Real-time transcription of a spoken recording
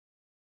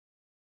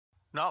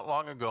Not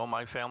long ago,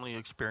 my family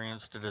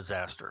experienced a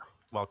disaster.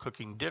 While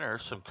cooking dinner,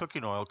 some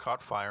cooking oil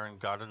caught fire and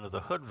got into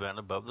the hood vent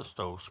above the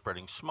stove,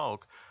 spreading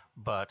smoke,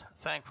 but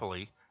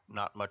thankfully,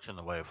 not much in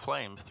the way of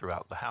flames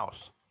throughout the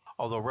house.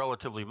 Although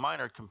relatively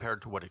minor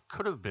compared to what it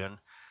could have been,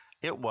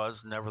 it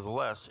was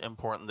nevertheless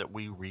important that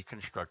we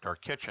reconstruct our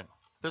kitchen.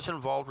 This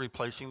involved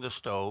replacing the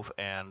stove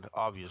and,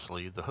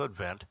 obviously, the hood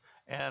vent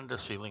and a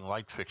ceiling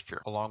light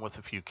fixture, along with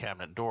a few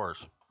cabinet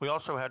doors. We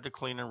also had to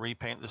clean and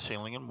repaint the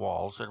ceiling and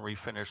walls and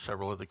refinish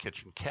several of the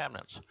kitchen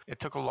cabinets.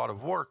 It took a lot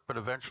of work, but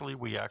eventually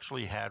we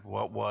actually had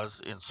what was,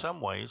 in some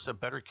ways, a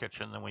better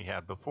kitchen than we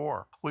had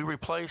before. We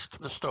replaced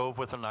the stove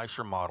with a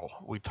nicer model.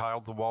 We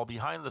tiled the wall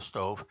behind the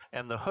stove,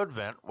 and the hood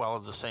vent, while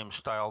of the same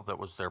style that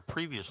was there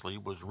previously,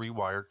 was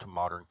rewired to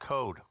modern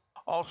code.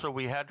 Also,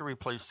 we had to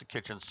replace the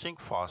kitchen sink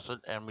faucet,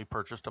 and we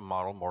purchased a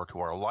model more to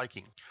our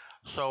liking.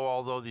 So,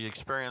 although the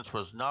experience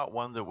was not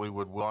one that we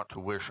would want to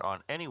wish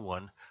on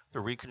anyone, the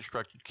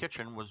reconstructed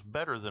kitchen was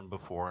better than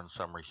before in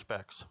some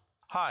respects.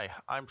 Hi,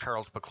 I'm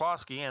Charles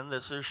Poklowski, and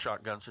this is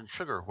Shotguns and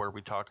Sugar, where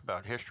we talk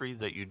about history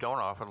that you don't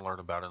often learn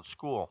about in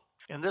school.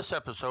 In this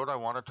episode, I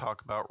want to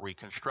talk about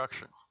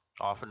Reconstruction.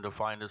 Often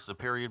defined as the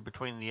period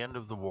between the end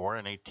of the war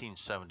and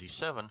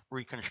 1877,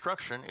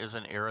 Reconstruction is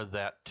an era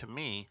that, to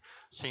me,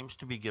 seems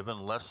to be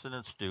given less than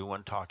its due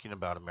when talking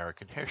about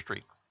American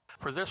history.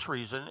 For this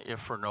reason, if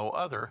for no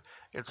other,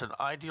 it's an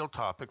ideal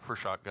topic for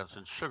Shotguns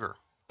and Sugar.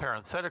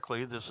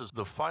 Parenthetically, this is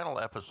the final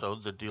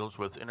episode that deals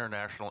with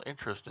international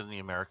interest in the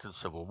American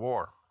Civil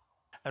War.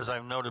 As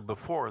I've noted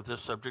before,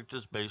 this subject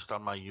is based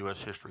on my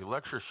U.S. History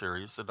lecture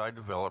series that I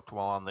developed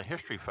while on the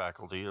history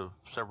faculty of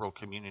several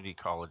community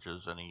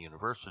colleges and a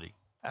university.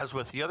 As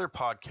with the other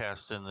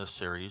podcasts in this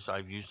series,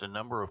 I've used a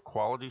number of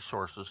quality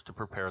sources to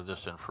prepare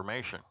this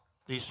information.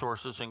 These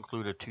sources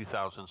include a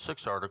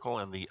 2006 article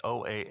in the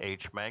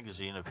OAH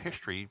Magazine of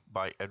History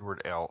by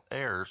Edward L.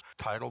 Ayers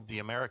titled The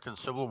American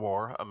Civil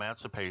War,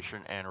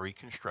 Emancipation, and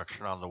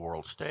Reconstruction on the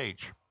World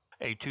Stage,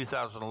 a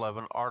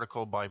 2011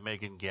 article by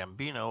Megan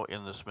Gambino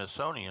in the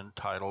Smithsonian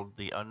titled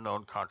The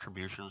Unknown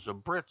Contributions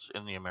of Brits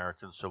in the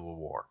American Civil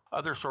War.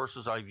 Other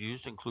sources I've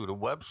used include a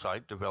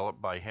website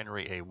developed by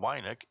Henry A.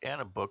 Wynick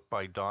and a book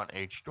by Don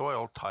H.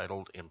 Doyle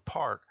titled, in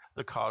part,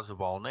 The Cause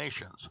of All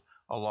Nations,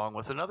 along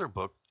with another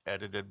book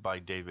edited by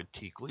David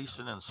T.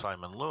 Gleason and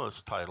Simon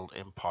Lewis titled,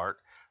 in part,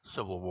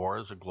 Civil War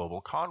is a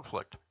Global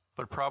Conflict.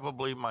 But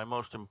probably my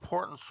most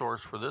important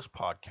source for this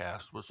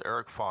podcast was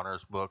Eric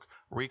Foner's book,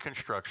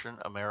 Reconstruction,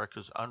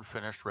 America's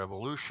Unfinished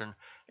Revolution,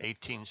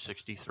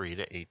 1863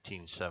 to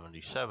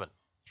 1877.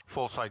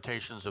 Full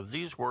citations of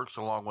these works,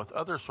 along with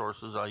other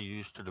sources I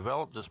used to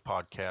develop this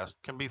podcast,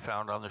 can be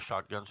found on the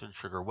Shotguns and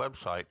Sugar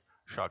website,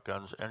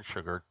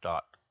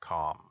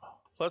 shotgunsandsugar.com.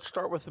 Let's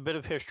start with a bit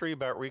of history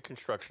about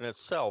Reconstruction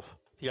itself.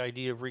 The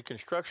idea of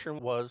Reconstruction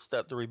was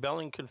that the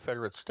rebelling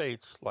Confederate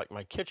states, like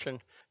my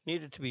kitchen,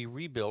 needed to be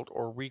rebuilt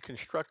or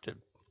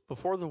reconstructed.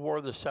 Before the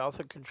war, the South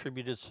had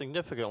contributed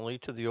significantly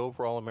to the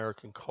overall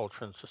American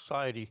culture and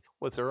society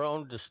with their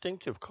own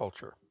distinctive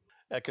culture.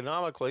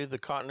 Economically, the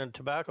cotton and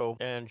tobacco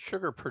and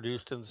sugar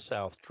produced in the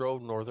South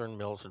drove northern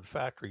mills and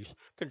factories,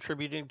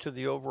 contributing to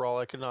the overall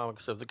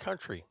economics of the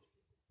country.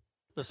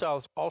 The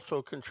South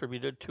also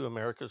contributed to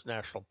America's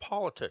national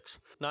politics.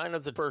 9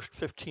 of the first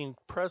 15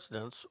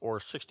 presidents, or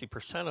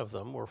 60% of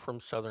them, were from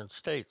southern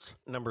states.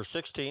 Number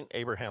 16,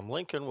 Abraham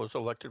Lincoln, was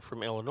elected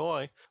from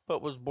Illinois,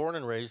 but was born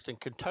and raised in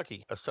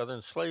Kentucky, a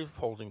southern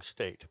slaveholding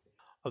state.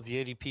 Of the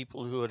 80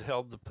 people who had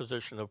held the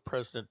position of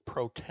President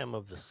pro tem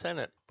of the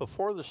Senate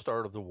before the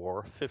start of the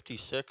war,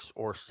 56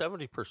 or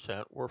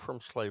 70% were from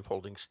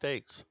slaveholding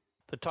states.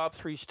 The top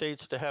 3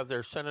 states to have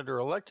their senator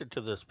elected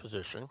to this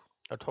position,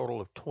 a total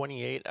of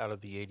 28 out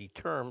of the 80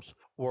 terms,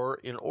 were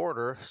in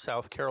order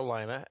South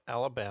Carolina,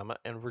 Alabama,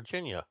 and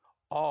Virginia,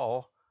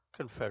 all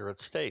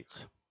Confederate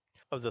states.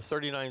 Of the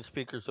 39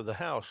 speakers of the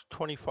House,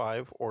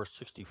 25 or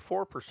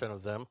 64%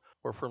 of them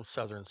were from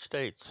southern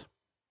states.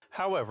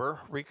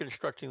 However,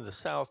 reconstructing the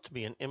South to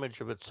be an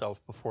image of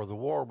itself before the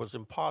war was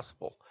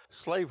impossible.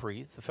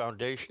 Slavery, the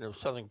foundation of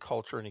Southern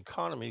culture and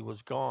economy,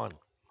 was gone.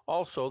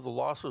 Also, the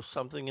loss of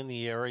something in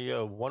the area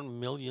of 1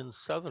 million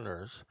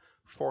Southerners,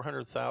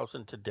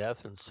 400,000 to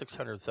death and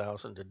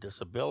 600,000 to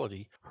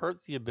disability,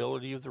 hurt the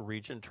ability of the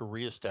region to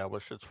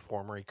reestablish its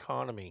former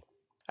economy.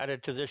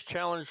 Added to this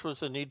challenge was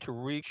the need to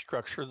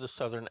restructure the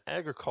Southern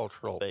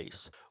agricultural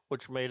base,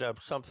 which made up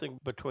something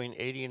between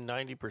 80 and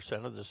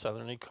 90% of the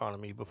Southern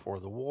economy before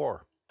the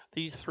war.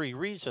 These 3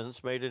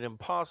 reasons made it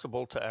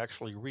impossible to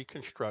actually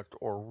reconstruct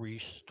or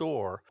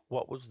restore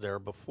what was there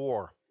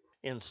before.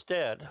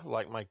 Instead,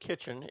 like my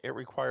kitchen, it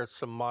required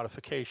some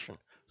modification,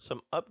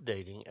 some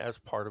updating as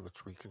part of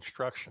its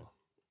reconstruction.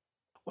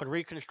 When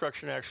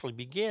Reconstruction actually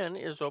began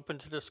is open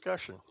to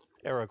discussion.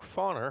 Eric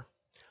Foner,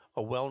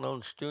 a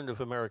well-known student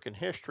of American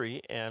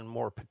history and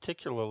more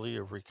particularly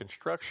of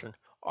Reconstruction,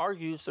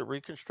 argues that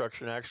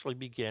Reconstruction actually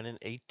began in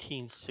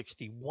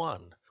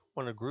 1861,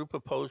 when a group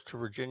opposed to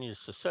Virginia's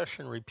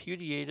secession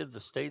repudiated the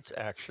state's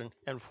action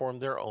and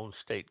formed their own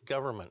state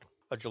government.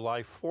 A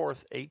July 4,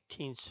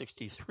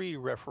 1863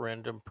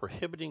 referendum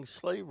prohibiting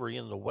slavery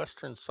in the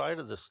western side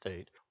of the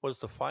state was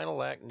the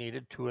final act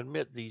needed to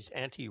admit these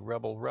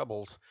anti-rebel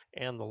rebels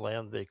and the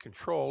land they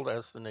controlled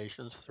as the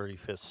nation's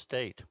 35th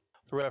state.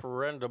 The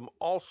referendum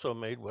also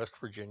made West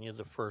Virginia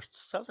the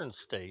first southern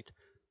state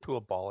to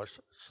abolish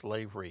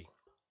slavery.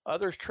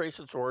 Others trace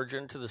its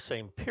origin to the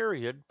same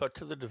period, but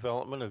to the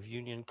development of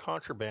Union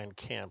contraband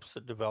camps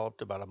that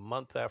developed about a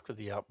month after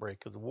the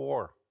outbreak of the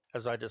war.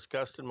 As I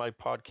discussed in my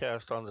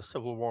podcast on the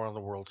Civil War on the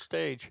World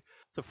Stage,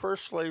 the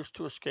first slaves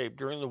to escape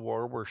during the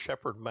war were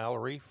Shepard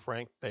Mallory,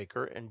 Frank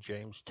Baker, and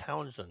James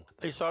Townsend.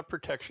 They sought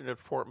protection at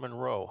Fort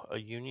Monroe, a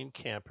Union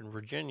camp in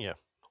Virginia.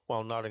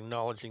 While not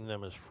acknowledging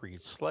them as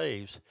freed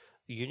slaves,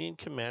 the Union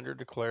commander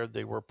declared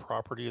they were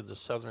property of the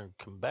Southern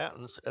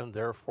combatants, and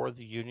therefore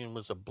the Union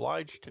was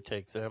obliged to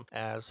take them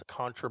as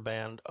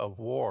contraband of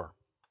war.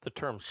 The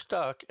term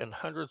stuck, and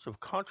hundreds of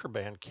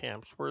contraband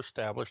camps were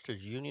established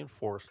as Union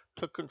force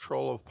took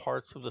control of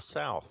parts of the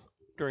South.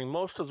 During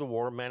most of the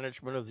war,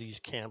 management of these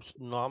camps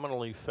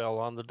nominally fell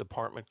on the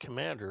department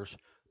commanders,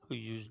 who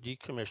used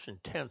decommissioned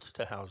tents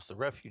to house the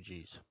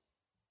refugees.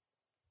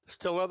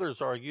 Still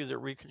others argue that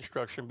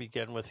Reconstruction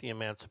began with the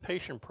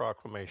Emancipation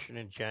Proclamation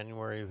in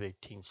January of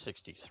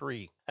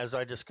 1863. As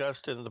I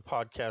discussed in the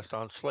podcast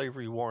on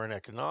Slavery, War, and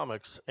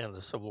Economics and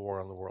the Civil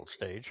War on the World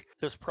Stage,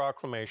 this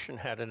proclamation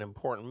had an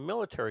important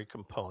military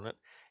component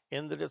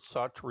in that it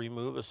sought to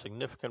remove a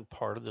significant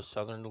part of the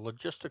Southern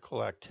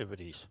logistical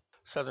activities.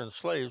 Southern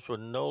slaves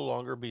would no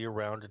longer be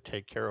around to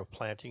take care of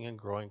planting and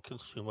growing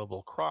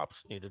consumable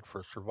crops needed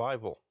for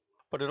survival.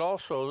 But it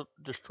also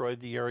destroyed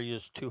the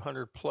area's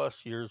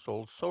 200-plus years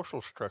old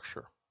social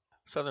structure.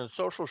 Southern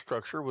social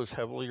structure was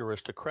heavily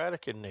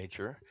aristocratic in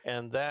nature,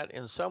 and that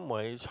in some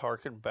ways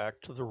harkened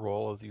back to the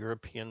role of the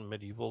European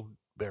medieval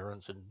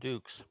barons and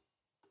dukes.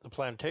 The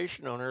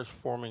plantation owners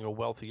forming a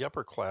wealthy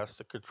upper class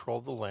that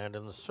controlled the land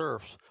and the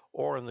serfs,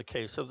 or in the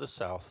case of the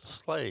South,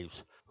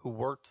 slaves, who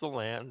worked the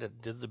land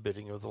and did the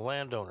bidding of the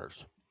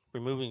landowners.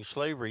 Removing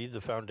slavery,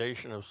 the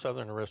foundation of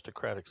Southern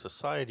aristocratic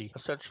society,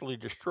 essentially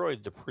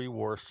destroyed the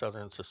pre-war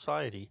Southern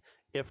society,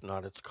 if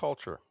not its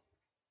culture.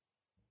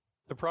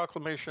 The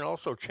proclamation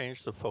also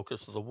changed the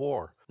focus of the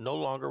war. No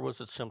longer was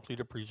it simply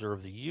to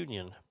preserve the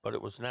Union, but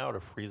it was now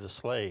to free the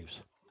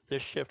slaves.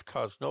 This shift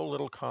caused no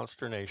little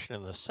consternation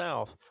in the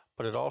South,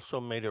 but it also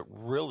made it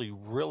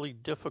really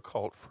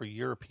difficult for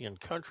European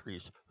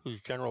countries,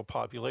 whose general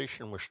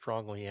population was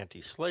strongly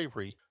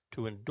anti-slavery,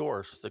 to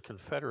endorse the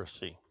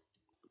Confederacy.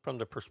 From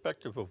the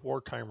perspective of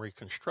wartime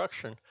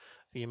Reconstruction,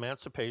 the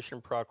Emancipation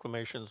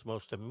Proclamation's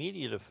most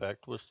immediate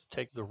effect was to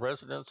take the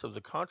residents of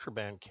the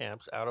contraband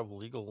camps out of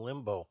legal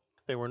limbo.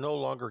 They were no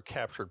longer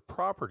captured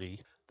property,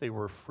 they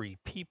were free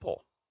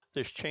people.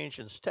 This change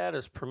in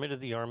status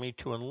permitted the Army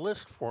to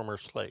enlist former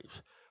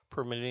slaves,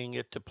 permitting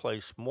it to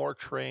place more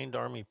trained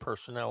Army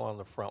personnel on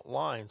the front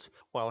lines,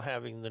 while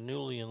having the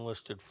newly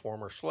enlisted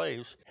former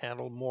slaves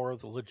handle more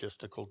of the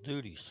logistical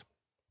duties.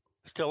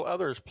 Still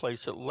others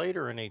place it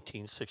later in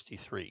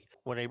 1863,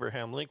 when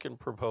Abraham Lincoln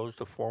proposed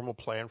a formal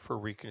plan for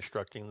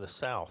reconstructing the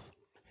South.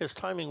 His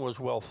timing was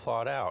well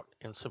thought out.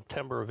 In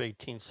September of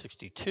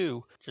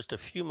 1862, just a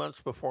few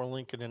months before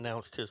Lincoln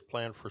announced his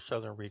plan for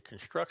Southern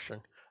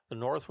Reconstruction, the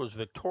North was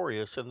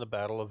victorious in the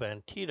Battle of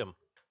Antietam,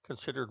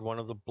 considered one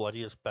of the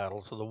bloodiest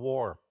battles of the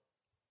war.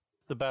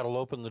 The battle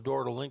opened the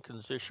door to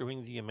Lincoln's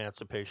issuing the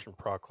Emancipation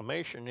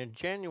Proclamation in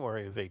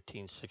January of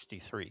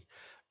 1863,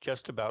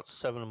 just about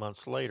 7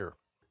 months later.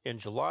 In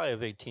July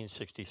of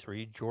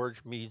 1863,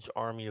 George Meade's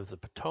Army of the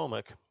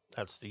Potomac,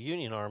 that's the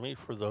Union Army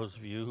for those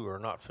of you who are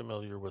not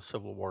familiar with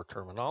Civil War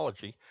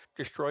terminology,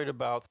 destroyed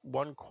about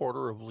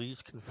 1/4 of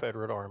Lee's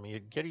Confederate Army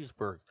at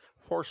Gettysburg,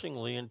 forcing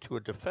Lee into a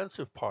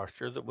defensive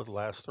posture that would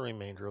last the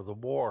remainder of the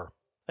war.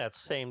 That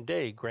same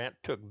day, Grant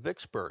took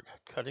Vicksburg,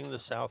 cutting the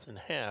South in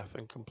half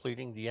and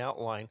completing the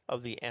outline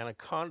of the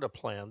Anaconda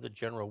Plan that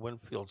General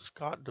Winfield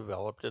Scott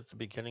developed at the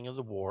beginning of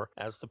the war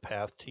as the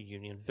path to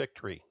Union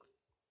victory.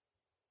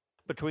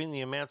 Between the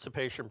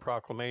Emancipation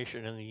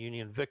Proclamation and the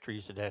Union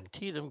victories at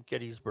Antietam,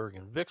 Gettysburg,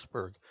 and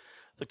Vicksburg,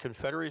 the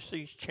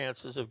Confederacy's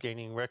chances of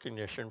gaining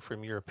recognition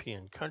from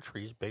European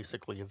countries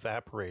basically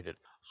evaporated.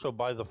 So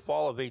by the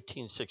fall of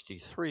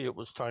 1863, it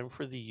was time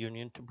for the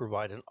Union to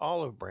provide an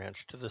olive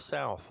branch to the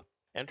South.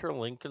 Enter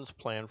Lincoln's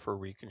plan for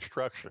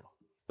Reconstruction,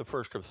 the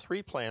first of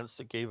 3 plans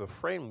that gave a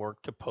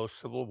framework to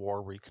post-Civil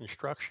War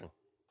Reconstruction.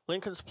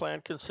 Lincoln's plan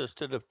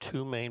consisted of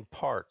 2 main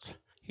parts.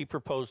 He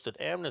proposed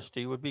that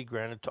amnesty would be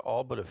granted to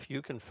all but a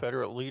few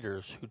Confederate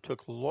leaders who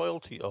took a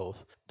loyalty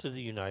oath to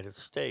the United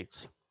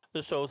States.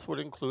 This oath would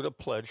include a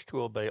pledge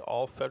to obey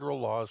all federal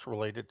laws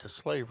related to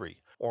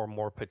slavery, or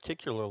more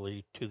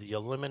particularly to the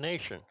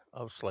elimination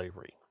of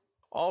slavery.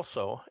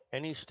 Also,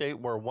 any state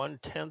where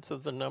 1/10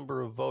 of the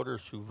number of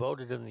voters who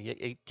voted in the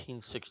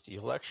 1860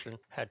 election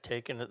had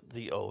taken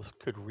the oath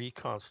could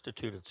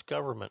reconstitute its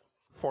government,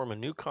 form a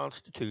new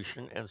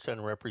constitution, and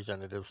send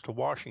representatives to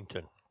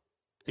Washington.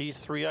 These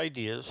three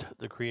ideas,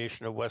 the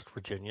creation of West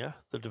Virginia,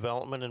 the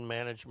development and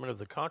management of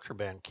the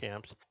contraband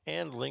camps,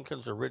 and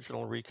Lincoln's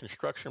original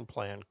Reconstruction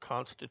Plan,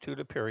 constitute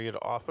a period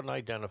often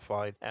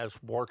identified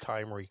as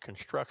wartime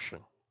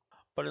Reconstruction.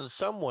 But in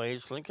some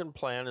ways, Lincoln's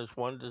plan is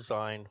one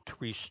designed to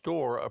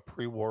restore a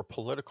pre-war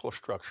political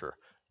structure,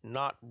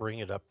 not bring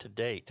it up to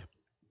date.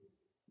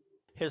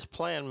 His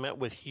plan met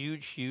with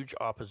huge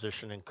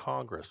opposition in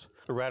Congress.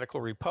 The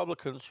radical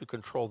Republicans who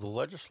controlled the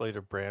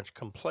legislative branch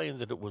complained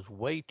that it was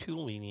way too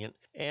lenient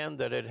and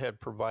that it had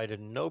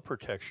provided no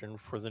protection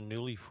for the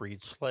newly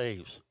freed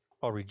slaves.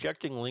 While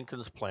rejecting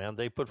Lincoln's plan,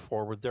 they put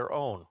forward their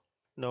own.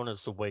 Known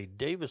as the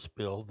Wade-Davis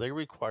Bill, they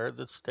required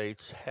that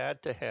states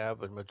had to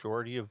have a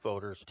majority of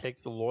voters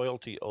take the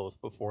loyalty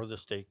oath before the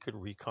state could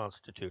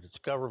reconstitute its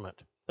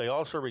government. They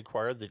also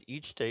required that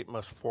each state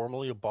must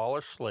formally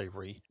abolish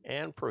slavery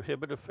and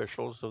prohibit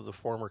officials of the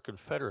former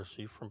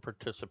Confederacy from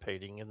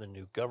participating in the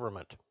new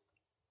government.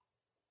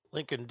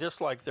 Lincoln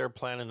disliked their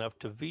plan enough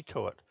to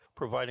veto it,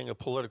 providing a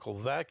political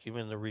vacuum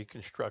in the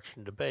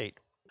Reconstruction debate.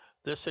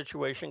 This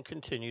situation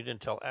continued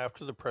until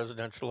after the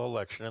presidential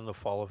election in the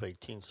fall of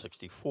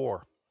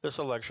 1864. This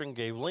election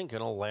gave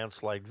Lincoln a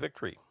landslide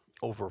victory,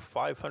 over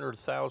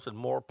 500,000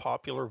 more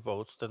popular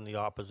votes than the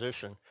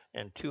opposition,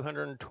 and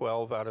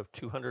 212 out of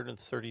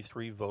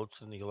 233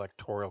 votes in the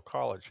Electoral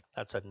College.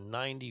 That's a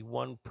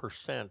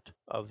 91%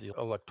 of the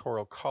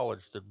Electoral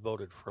College that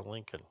voted for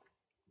Lincoln.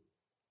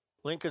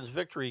 Lincoln's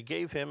victory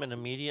gave him an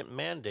immediate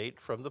mandate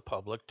from the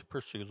public to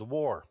pursue the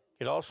war.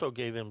 It also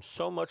gave him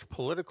so much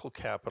political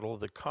capital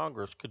that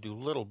Congress could do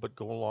little but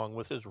go along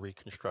with his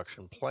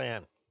Reconstruction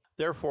plan.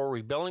 Therefore,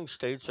 rebelling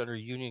states under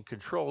Union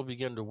control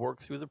began to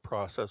work through the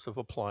process of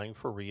applying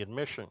for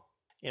readmission.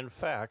 In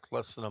fact,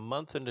 less than a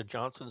month into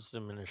Johnson's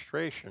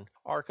administration,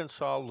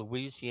 Arkansas,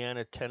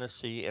 Louisiana,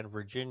 Tennessee, and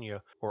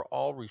Virginia were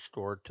all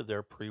restored to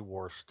their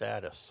pre-war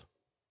status.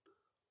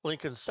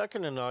 Lincoln's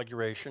second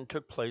inauguration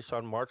took place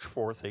on March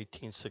 4,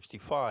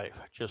 1865.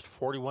 Just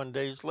 41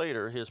 days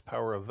later, his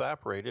power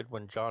evaporated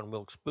when John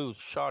Wilkes Booth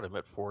shot him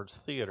at Ford's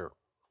Theater.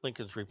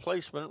 Lincoln's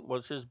replacement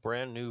was his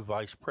brand new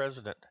vice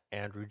president,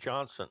 Andrew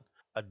Johnson,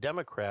 a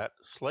Democrat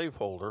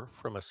slaveholder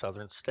from a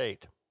southern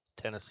state,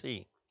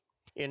 Tennessee.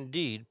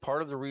 Indeed,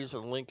 part of the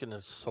reason Lincoln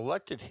had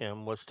selected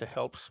him was to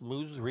help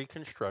smooth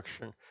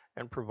Reconstruction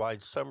and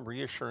provide some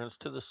reassurance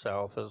to the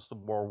South as the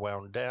war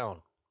wound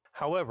down.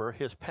 However,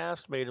 his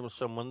past made him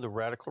someone the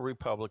radical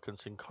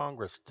Republicans in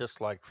Congress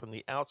disliked from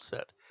the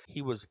outset.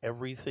 He was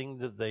everything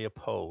that they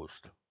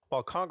opposed.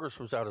 While Congress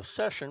was out of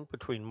session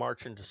between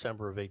March and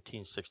December of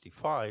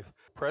 1865,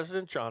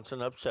 President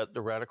Johnson upset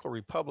the radical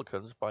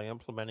Republicans by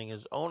implementing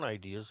his own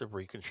ideas of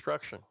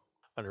Reconstruction.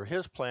 Under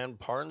his plan,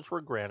 pardons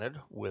were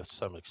granted, with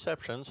some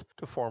exceptions,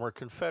 to former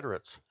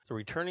Confederates. The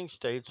returning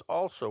states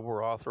also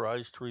were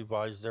authorized to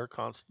revise their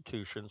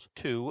constitutions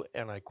to,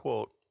 and I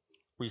quote,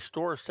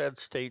 restore said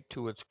state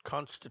to its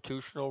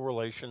constitutional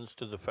relations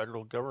to the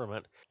federal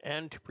government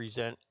and to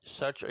present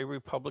such a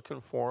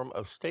republican form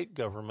of state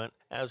government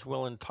as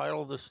will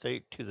entitle the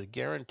state to the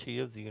guarantee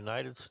of the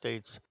United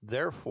States,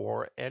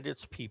 therefore, and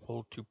its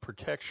people to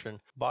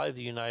protection by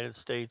the United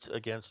States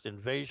against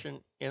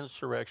invasion,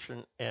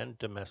 insurrection, and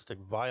domestic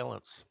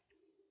violence.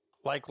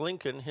 Like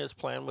Lincoln, his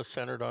plan was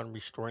centered on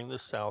restoring the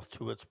South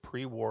to its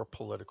pre-war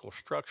political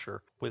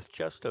structure with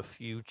just a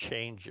few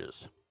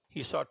changes.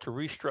 He sought to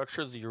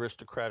restructure the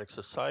aristocratic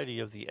society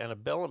of the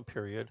antebellum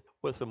period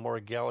with a more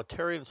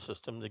egalitarian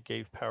system that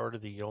gave power to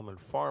the yeoman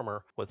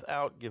farmer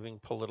without giving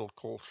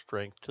political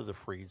strength to the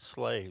freed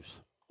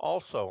slaves.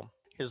 Also,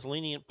 his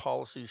lenient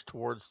policies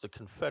towards the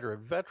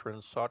Confederate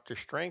veterans sought to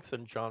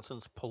strengthen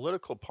Johnson's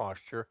political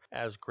posture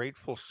as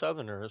grateful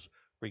Southerners,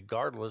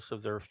 regardless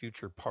of their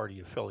future party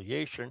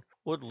affiliation,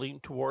 would lean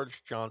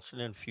towards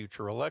Johnson in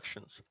future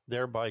elections,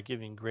 thereby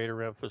giving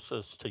greater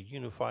emphasis to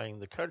unifying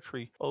the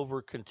country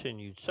over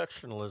continued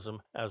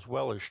sectionalism, as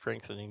well as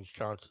strengthening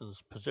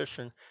Johnson's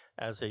position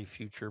as a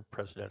future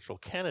presidential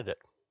candidate.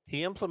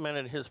 He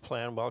implemented his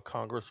plan while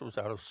Congress was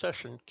out of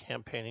session,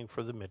 campaigning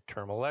for the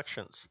midterm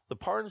elections. The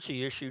pardons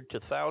he issued to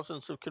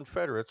thousands of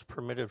Confederates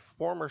permitted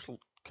former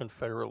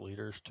Confederate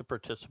leaders to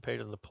participate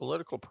in the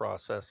political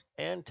process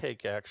and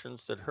take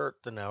actions that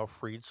hurt the now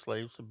freed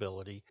slaves'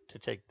 ability to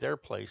take their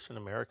place in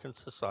American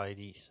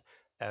society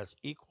as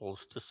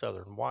equals to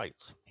Southern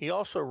whites. He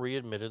also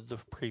readmitted the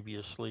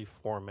previously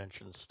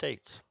aforementioned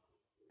states.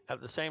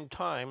 At the same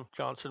time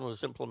Johnson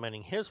was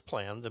implementing his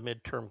plan, the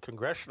midterm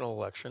congressional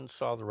elections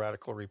saw the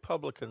radical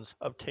Republicans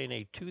obtain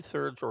a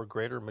two-thirds or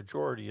greater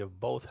majority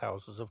of both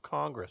houses of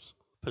Congress,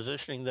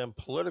 positioning them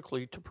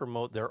politically to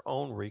promote their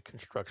own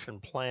Reconstruction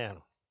plan.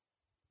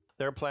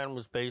 Their plan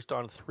was based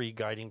on three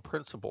guiding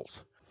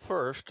principles.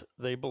 First,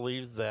 they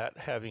believed that,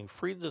 having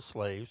freed the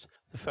slaves,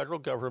 the federal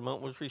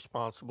government was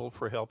responsible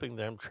for helping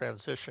them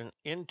transition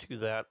into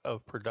that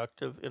of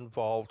productive,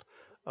 involved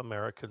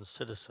American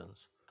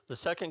citizens. The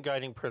second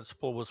guiding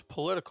principle was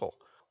political.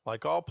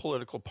 Like all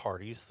political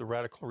parties, the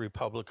radical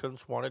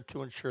Republicans wanted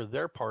to ensure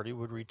their party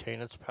would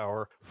retain its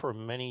power for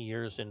many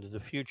years into the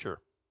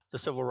future. The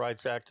Civil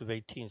Rights Act of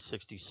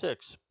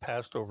 1866,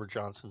 passed over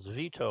Johnson's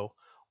veto,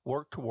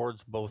 worked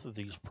towards both of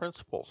these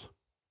principles.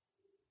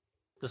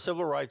 The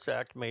Civil Rights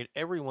Act made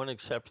everyone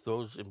except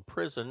those in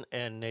prison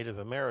and Native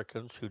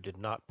Americans who did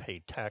not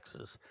pay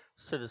taxes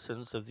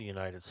citizens of the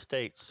United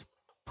States.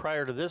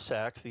 Prior to this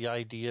act, the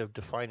idea of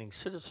defining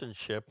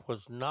citizenship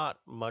was not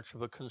much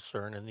of a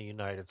concern in the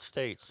United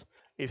States.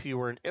 If you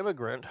were an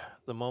immigrant,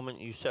 the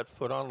moment you set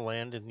foot on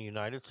land in the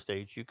United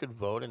States, you could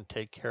vote and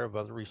take care of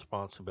other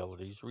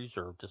responsibilities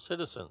reserved to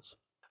citizens.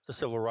 The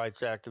Civil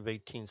Rights Act of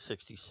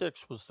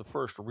 1866 was the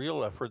first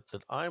real effort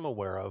that I'm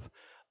aware of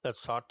that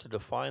sought to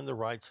define the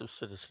rights of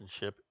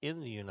citizenship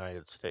in the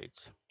United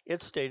States.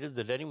 It stated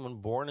that anyone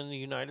born in the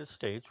United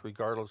States,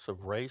 regardless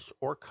of race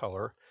or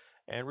color,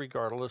 and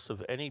regardless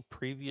of any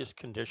previous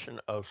condition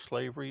of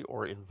slavery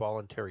or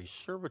involuntary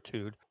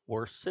servitude,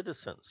 were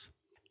citizens,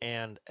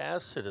 and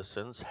as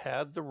citizens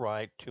had the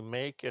right to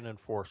make and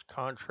enforce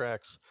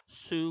contracts,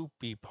 sue,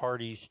 be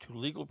parties to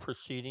legal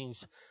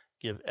proceedings,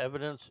 give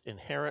evidence,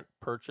 inherit,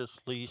 purchase,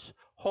 lease,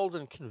 hold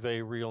and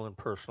convey real and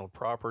personal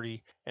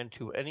property, and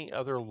to any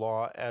other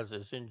law as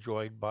is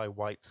enjoyed by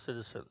white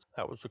citizens.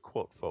 That was a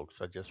quote,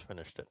 folks. I just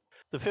finished it.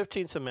 The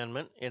 15th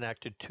Amendment,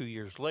 enacted 2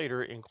 years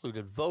later,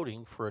 included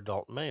voting for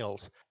adult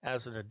males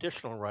as an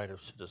additional right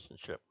of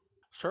citizenship.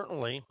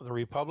 Certainly, the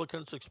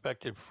Republicans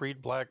expected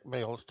freed black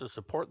males to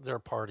support their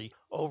party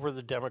over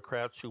the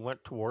Democrats who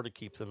went to war to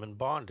keep them in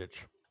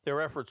bondage.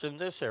 Their efforts in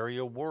this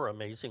area were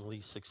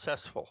amazingly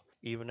successful.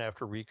 Even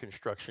after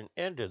Reconstruction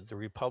ended, the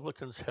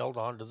Republicans held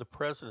on to the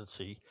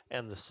presidency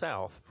and the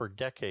South for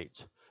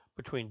decades.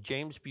 Between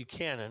James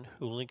Buchanan,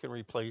 who Lincoln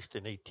replaced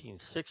in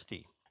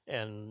 1860,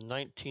 and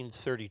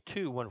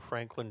 1932, when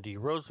Franklin D.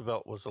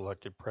 Roosevelt was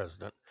elected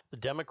president, the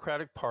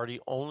Democratic Party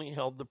only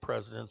held the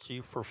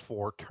presidency for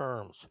 4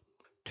 terms.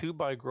 2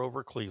 by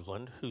Grover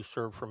Cleveland, who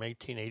served from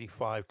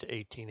 1885 to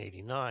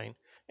 1889,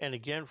 and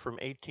again from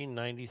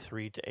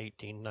 1893 to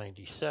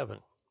 1897.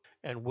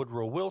 And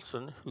Woodrow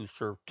Wilson, who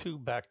served 2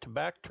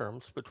 back-to-back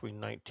terms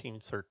between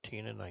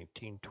 1913 and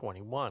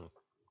 1921.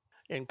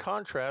 In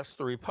contrast,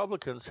 the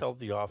Republicans held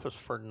the office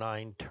for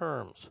 9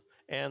 terms,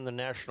 and the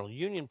National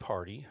Union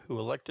Party, who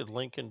elected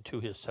Lincoln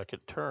to his second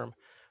term,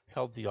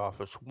 held the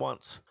office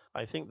once.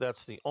 I think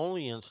that's the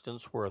only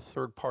instance where a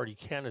third-party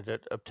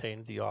candidate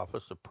obtained the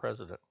office of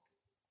president.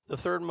 The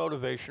third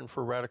motivation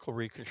for radical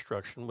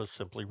Reconstruction was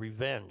simply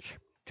revenge.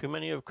 Too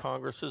many of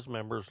Congress's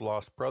members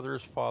lost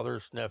brothers,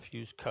 fathers,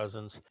 nephews,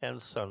 cousins,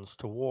 and sons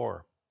to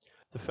war.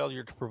 The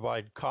failure to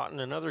provide cotton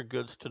and other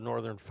goods to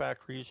northern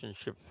factories and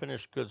ship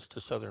finished goods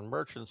to southern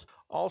merchants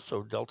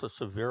also dealt a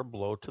severe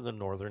blow to the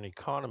northern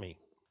economy.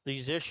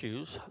 These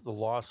issues, the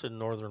loss in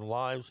northern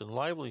lives and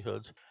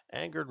livelihoods,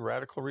 angered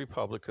radical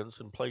Republicans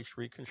and placed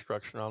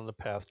Reconstruction on the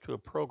path to a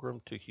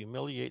program to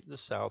humiliate the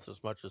South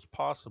as much as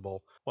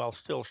possible while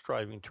still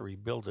striving to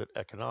rebuild it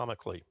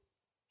economically.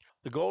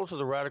 The goals of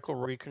the radical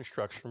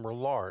Reconstruction were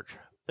large.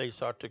 They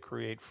sought to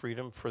create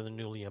freedom for the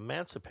newly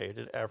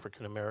emancipated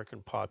African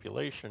American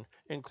population,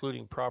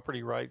 including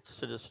property rights,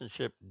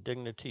 citizenship,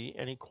 dignity,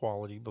 and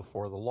equality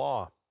before the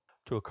law.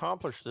 To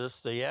accomplish this,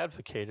 they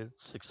advocated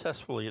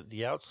successfully at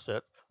the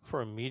outset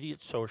for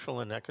immediate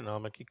social and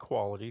economic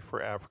equality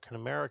for African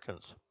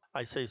Americans.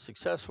 I say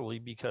successfully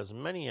because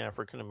many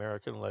African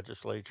American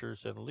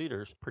legislatures and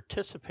leaders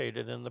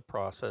participated in the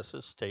process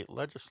as state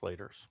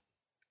legislators.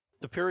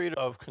 The period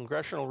of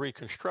Congressional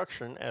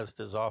Reconstruction, as it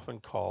is often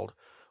called,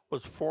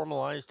 was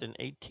formalized in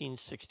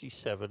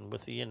 1867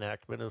 with the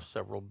enactment of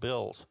several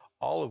bills,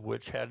 all of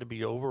which had to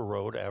be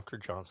overrode after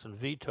Johnson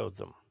vetoed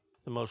them.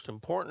 The most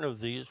important of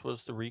these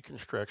was the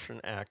Reconstruction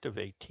Act of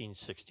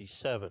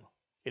 1867.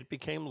 It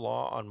became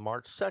law on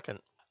March 2nd.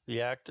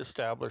 The act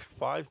established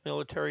 5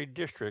 military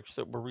districts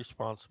that were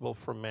responsible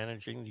for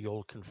managing the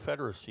old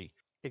Confederacy,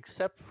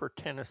 except for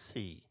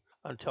Tennessee,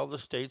 until the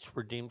states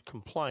were deemed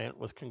compliant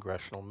with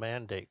congressional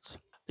mandates.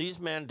 These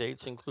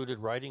mandates included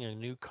writing a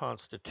new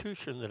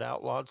constitution that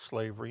outlawed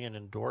slavery and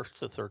endorsed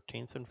the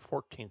 13th and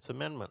 14th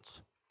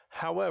Amendments.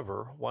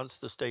 However, once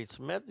the states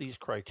met these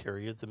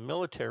criteria, the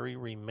military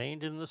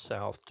remained in the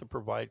South to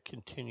provide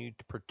continued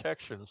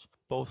protections,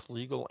 both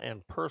legal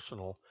and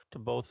personal, to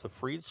both the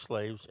freed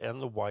slaves and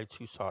the whites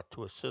who sought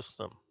to assist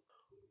them.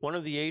 One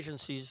of the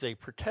agencies they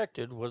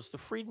protected was the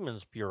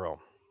Freedmen's Bureau.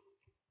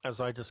 As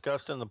I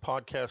discussed in the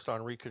podcast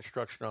on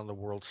Reconstruction on the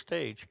World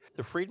Stage,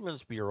 the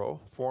Freedmen's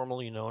Bureau,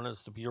 formerly known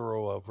as the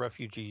Bureau of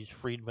Refugees,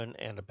 Freedmen,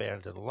 and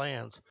Abandoned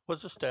Lands,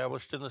 was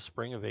established in the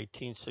spring of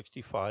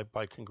 1865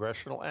 by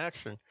congressional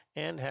action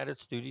and had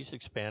its duties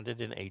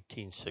expanded in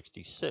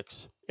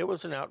 1866. It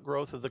was an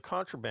outgrowth of the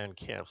contraband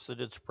camps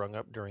that had sprung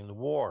up during the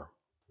war.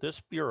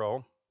 This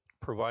bureau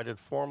provided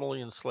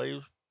formerly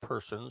enslaved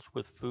persons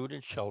with food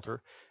and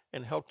shelter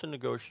and helped to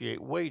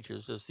negotiate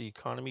wages as the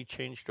economy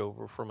changed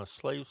over from a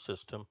slave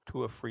system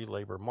to a free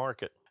labor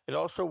market. It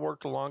also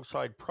worked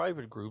alongside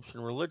private groups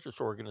and religious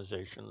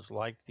organizations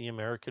like the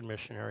American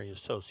Missionary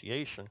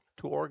Association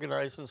to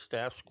organize and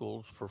staff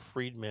schools for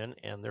freedmen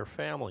and their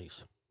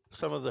families.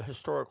 Some of the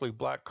historically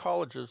black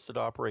colleges that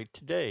operate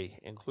today,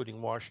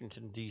 including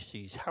Washington,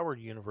 D.C.'s Howard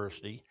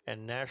University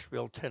and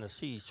Nashville,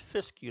 Tennessee's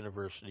Fisk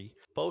University,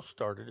 both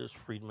started as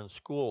freedmen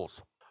schools.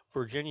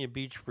 Virginia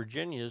Beach,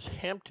 Virginia's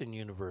Hampton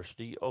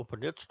University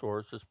opened its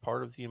doors as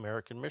part of the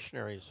American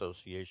Missionary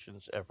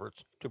Association's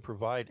efforts to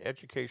provide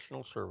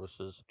educational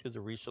services to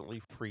the recently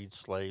freed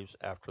slaves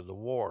after the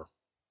war.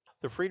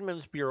 The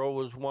Freedmen's Bureau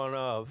was one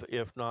of,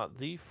 if not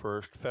the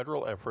first,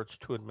 federal efforts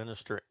to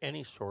administer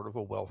any sort of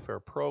a welfare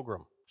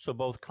program, so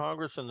both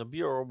Congress and the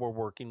Bureau were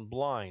working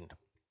blind.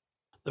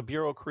 The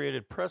Bureau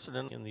created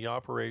precedent in the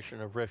operation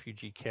of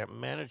refugee camp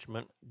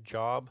management,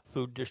 job,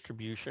 food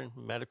distribution,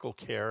 medical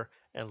care,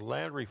 and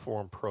land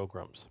reform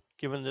programs.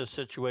 Given this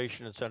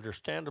situation, it's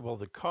understandable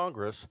that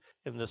Congress,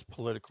 in this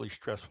politically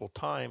stressful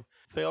time,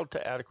 failed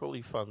to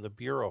adequately fund the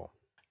Bureau.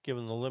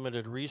 Given the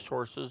limited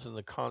resources and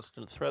the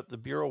constant threat the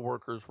Bureau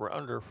workers were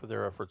under for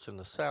their efforts in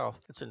the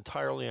South, it's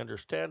entirely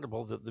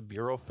understandable that the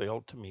Bureau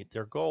failed to meet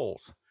their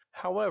goals.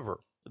 However,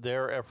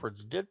 their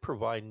efforts did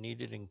provide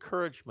needed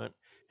encouragement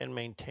and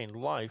maintain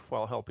life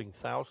while helping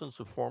thousands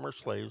of former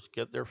slaves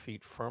get their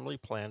feet firmly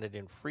planted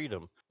in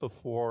freedom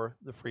before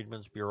the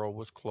Freedmen's Bureau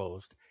was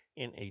closed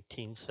in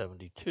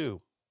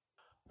 1872.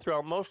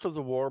 Throughout most of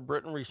the war,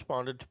 Britain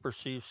responded to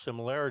perceived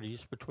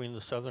similarities between the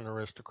Southern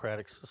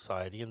aristocratic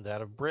society and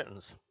that of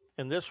Britons.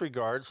 In this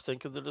regards,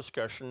 think of the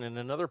discussion in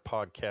another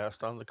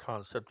podcast on the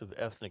concept of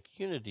ethnic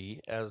unity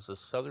as a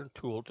Southern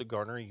tool to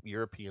garner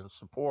European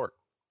support.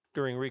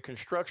 During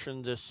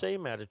Reconstruction, this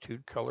same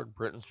attitude colored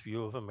Britain's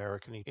view of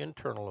American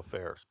internal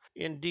affairs.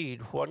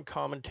 Indeed, one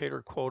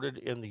commentator quoted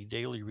in the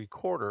Daily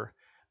Recorder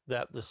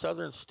that the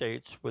Southern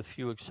states, with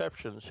few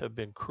exceptions, have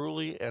been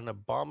cruelly and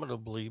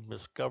abominably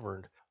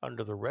misgoverned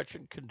under the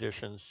wretched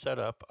conditions set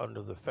up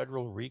under the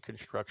Federal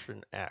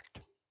Reconstruction Act.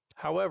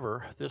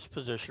 However, this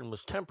position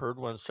was tempered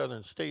when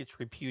Southern states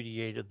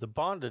repudiated the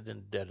bonded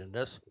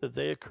indebtedness that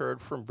they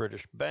incurred from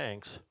British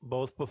banks,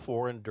 both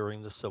before and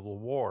during the Civil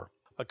War,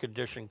 a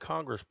condition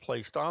Congress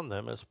placed on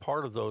them as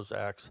part of those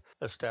acts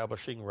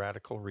establishing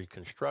radical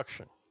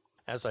Reconstruction.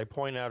 As I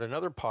point out in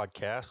other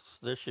podcasts,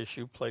 this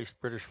issue placed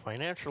British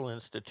financial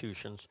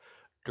institutions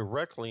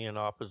directly in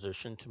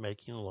opposition to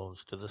making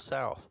loans to the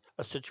South,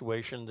 a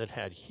situation that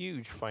had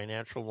huge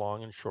financial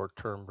long and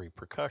short-term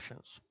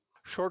repercussions.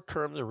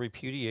 Short-term, the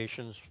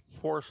repudiations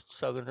forced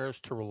Southerners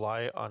to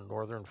rely on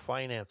Northern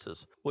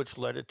finances, which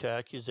led to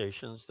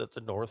accusations that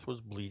the North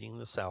was bleeding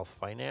the South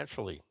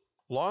financially.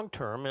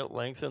 Long-term, it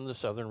lengthened the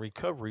Southern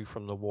recovery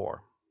from the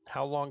war.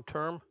 How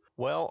long-term?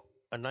 Well,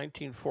 a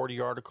 1940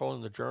 article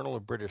in the Journal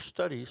of British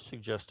Studies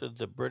suggested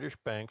that British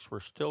banks were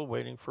still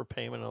waiting for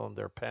payment on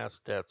their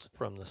past debts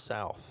from the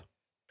South.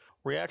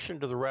 Reaction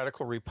to the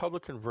radical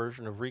Republican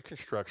version of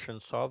Reconstruction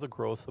saw the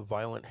growth of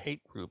violent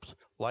hate groups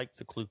like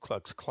the Ku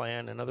Klux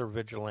Klan and other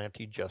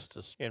vigilante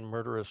justice in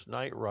murderous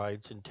night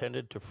raids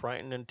intended to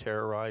frighten and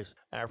terrorize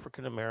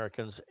African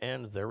Americans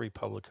and their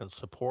Republican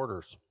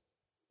supporters.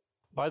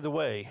 By the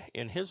way,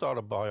 in his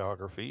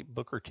autobiography,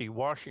 Booker T.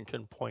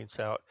 Washington points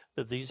out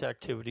that these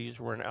activities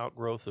were an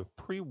outgrowth of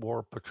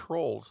pre-war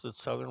patrols that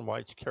Southern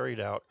whites carried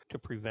out to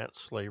prevent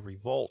slave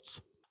revolts.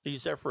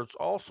 These efforts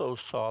also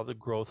saw the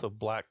growth of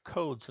black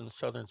codes in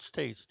Southern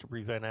states to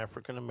prevent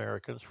African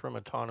Americans from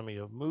autonomy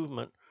of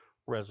movement,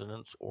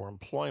 residence, or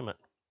employment.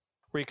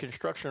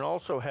 Reconstruction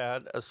also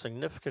had a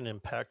significant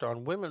impact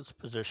on women's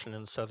position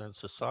in Southern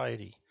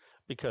society.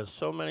 Because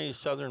so many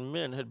Southern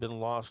men had been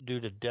lost due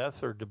to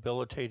death or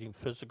debilitating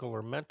physical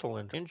or mental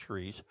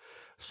injuries,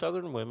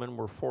 Southern women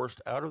were forced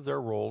out of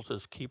their roles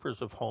as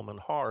keepers of home and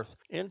hearth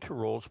into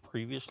roles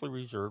previously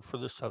reserved for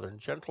the Southern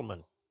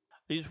gentleman.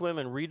 These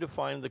women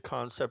redefined the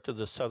concept of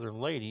the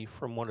Southern lady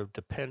from one of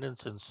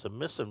dependence and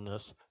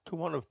submissiveness to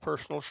one of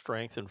personal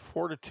strength and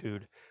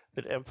fortitude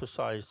that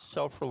emphasized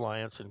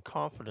self-reliance and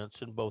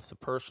confidence in both the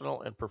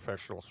personal and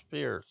professional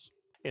spheres.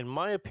 In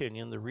my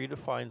opinion, the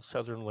redefined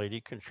Southern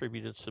lady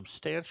contributed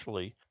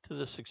substantially to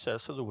the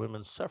success of the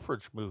women's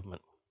suffrage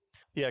movement.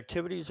 The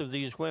activities of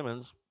these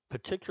women,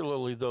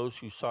 particularly those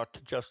who sought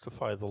to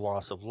justify the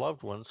loss of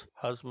loved ones,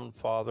 husband,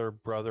 father,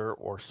 brother,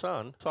 or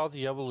son, saw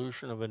the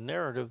evolution of a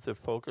narrative that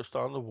focused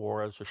on the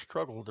war as a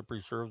struggle to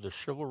preserve the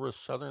chivalrous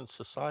Southern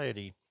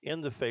society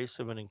in the face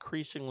of an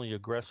increasingly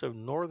aggressive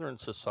Northern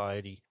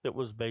society that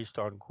was based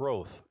on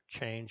growth,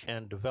 change,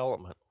 and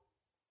development.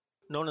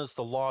 Known as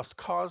the lost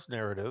cause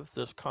narrative,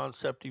 this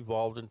concept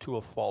evolved into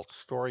a false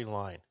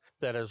storyline,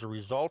 that as a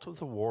result of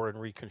the war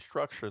and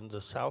Reconstruction, the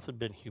South had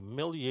been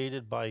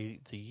humiliated by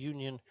the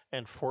Union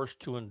and forced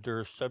to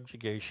endure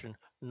subjugation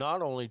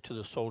not only to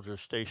the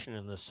soldiers stationed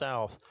in the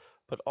South,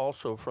 but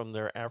also from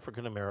their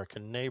African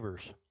American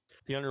neighbors.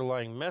 The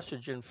underlying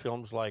message in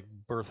films like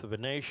Birth of a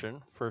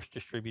Nation, first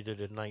distributed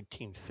in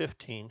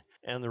 1915,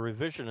 and the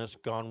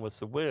revisionist Gone with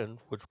the Wind,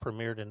 which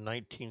premiered in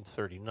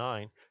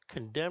 1939,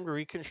 condemned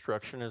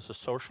Reconstruction as a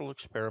social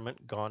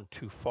experiment gone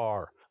too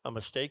far, a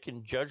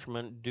mistaken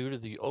judgment due to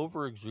the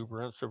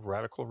overexuberance of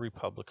radical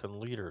Republican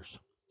leaders.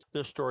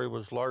 This story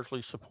was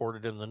largely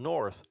supported in the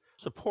North,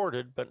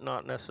 supported but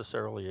not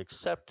necessarily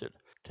accepted.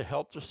 to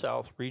help the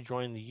South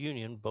rejoin the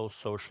Union both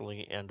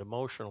socially and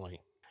emotionally.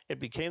 It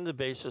became the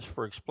basis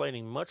for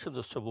explaining much of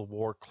the Civil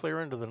War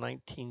clear into the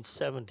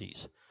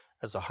 1970s.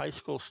 As a high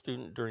school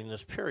student during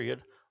this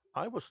period,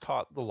 I was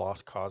taught the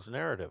lost cause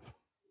narrative.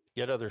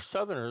 Yet other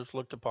Southerners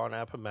looked upon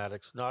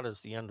Appomattox not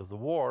as the end of the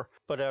war,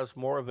 but as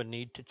more of a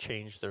need to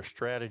change their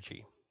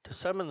strategy. To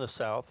some in the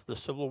South, the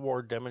Civil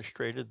War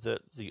demonstrated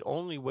that the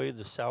only way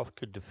the South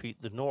could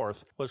defeat the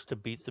North was to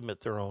beat them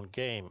at their own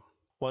game.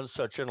 One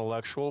such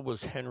intellectual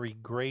was Henry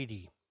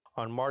Grady.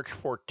 On March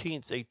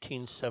 14,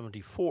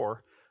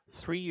 1874,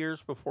 3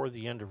 years before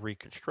the end of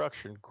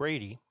Reconstruction,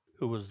 Grady,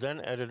 who was then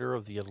editor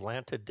of the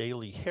Atlanta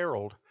Daily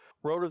Herald,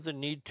 wrote of the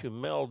need to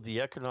meld the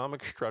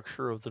economic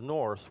structure of the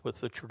North with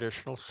the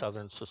traditional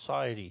Southern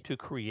society to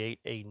create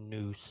a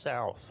new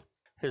South.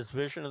 His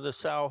vision of the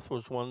South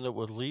was one that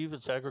would leave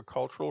its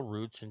agricultural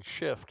roots and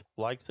shift,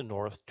 like the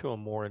North, to a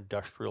more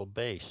industrial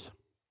base.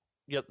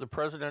 Yet the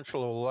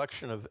presidential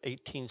election of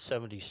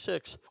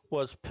 1876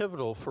 was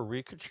pivotal for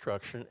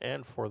Reconstruction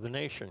and for the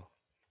nation.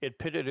 It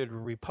pitted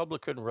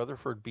Republican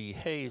Rutherford B.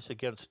 Hayes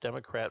against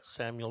Democrat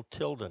Samuel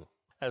Tilden.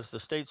 As the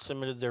states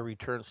submitted their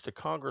returns to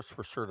Congress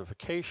for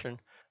certification,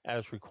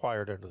 as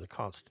required under the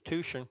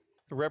Constitution,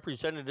 the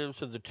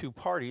representatives of the two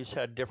parties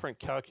had different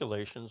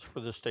calculations for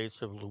the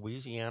states of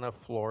Louisiana,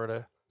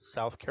 Florida,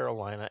 South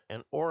Carolina,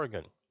 and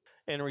Oregon.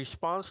 In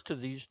response to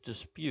these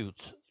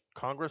disputes,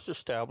 Congress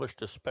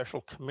established a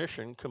special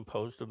commission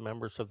composed of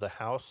members of the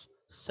House,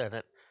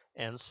 Senate,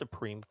 and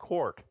Supreme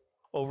Court.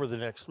 Over the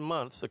next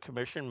month, the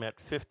commission met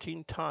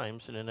 15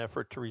 times in an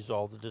effort to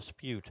resolve the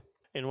dispute.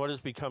 In what has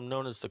become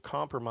known as the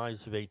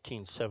Compromise of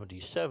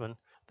 1877,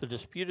 the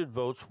disputed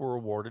votes were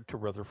awarded to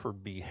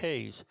Rutherford B.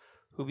 Hayes,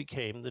 who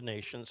became the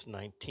nation's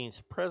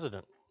 19th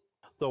president.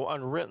 Though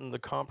unwritten, the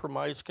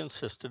compromise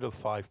consisted of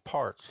 5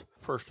 parts.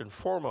 First and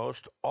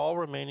foremost, all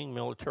remaining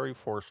military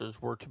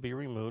forces were to be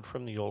removed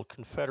from the old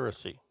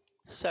Confederacy.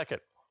 Second,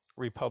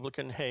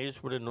 Republican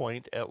Hayes would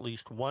appoint at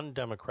least one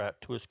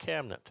Democrat to his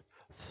cabinet.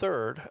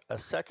 Third, a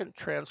second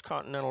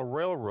transcontinental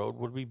railroad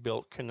would be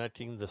built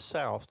connecting the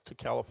South to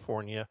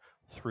California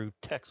through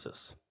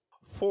Texas.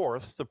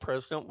 Fourth, the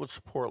president would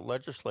support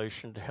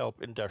legislation to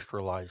help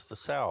industrialize the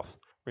South.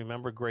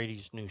 Remember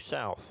Grady's New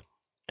South.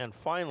 And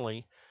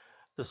finally,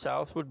 the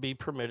South would be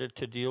permitted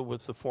to deal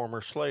with the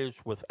former slaves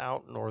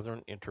without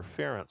Northern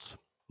interference.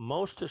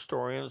 Most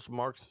historians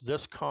marked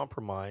this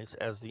compromise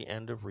as the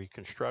end of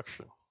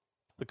Reconstruction.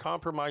 The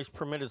compromise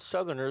permitted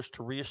Southerners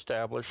to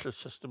reestablish a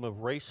system of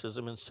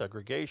racism and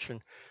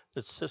segregation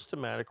that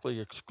systematically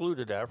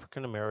excluded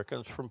African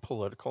Americans from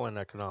political and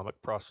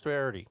economic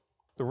prosperity.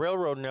 The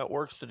railroad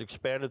networks that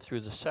expanded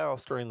through the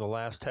South during the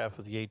last half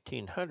of the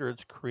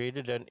 1800s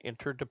created an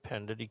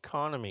interdependent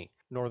economy.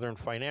 Northern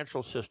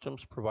financial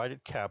systems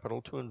provided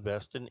capital to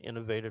invest in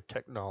innovative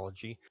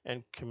technology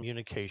and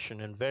communication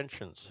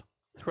inventions.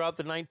 Throughout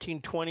the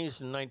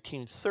 1920s and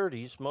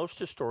 1930s, most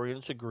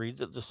historians agreed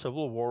that the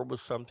Civil War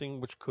was something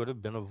which could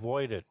have been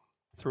avoided.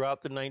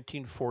 Throughout the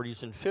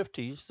 1940s and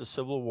 50s, the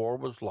Civil War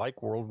was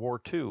like World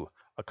War II,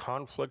 a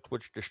conflict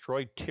which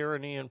destroyed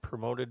tyranny and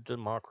promoted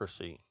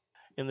democracy.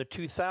 In the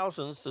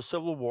 2000s, the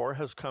Civil War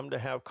has come to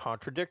have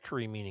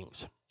contradictory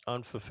meanings,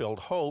 unfulfilled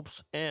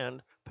hopes,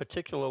 and,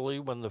 particularly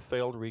when the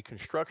failed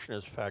Reconstruction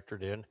is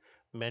factored in,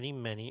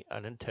 many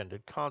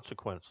unintended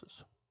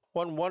consequences.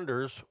 One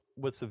wonders,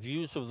 with the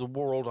views of the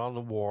world on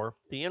the war,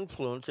 the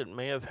influence it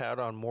may have had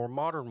on more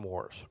modern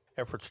wars,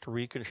 efforts to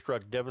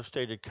reconstruct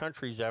devastated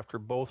countries after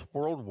both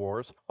world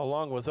wars,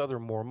 along with other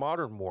more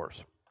modern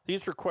wars.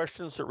 These are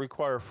questions that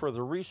require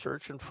further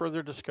research and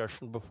further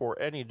discussion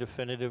before any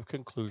definitive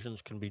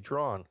conclusions can be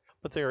drawn,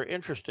 but they are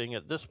interesting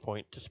at this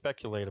point to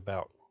speculate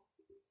about.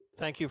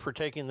 Thank you for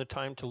taking the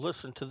time to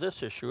listen to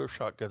this issue of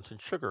Shotguns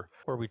and Sugar,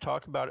 where we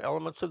talk about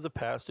elements of the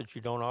past that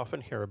you don't often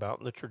hear about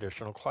in the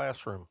traditional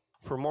classroom.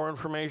 For more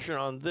information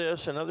on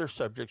this and other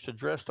subjects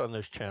addressed on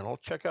this channel,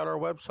 check out our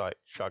website,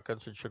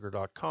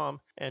 shotgunsandsugar.com,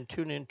 and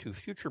tune in to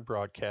future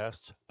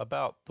broadcasts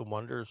about the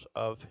wonders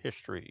of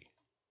history.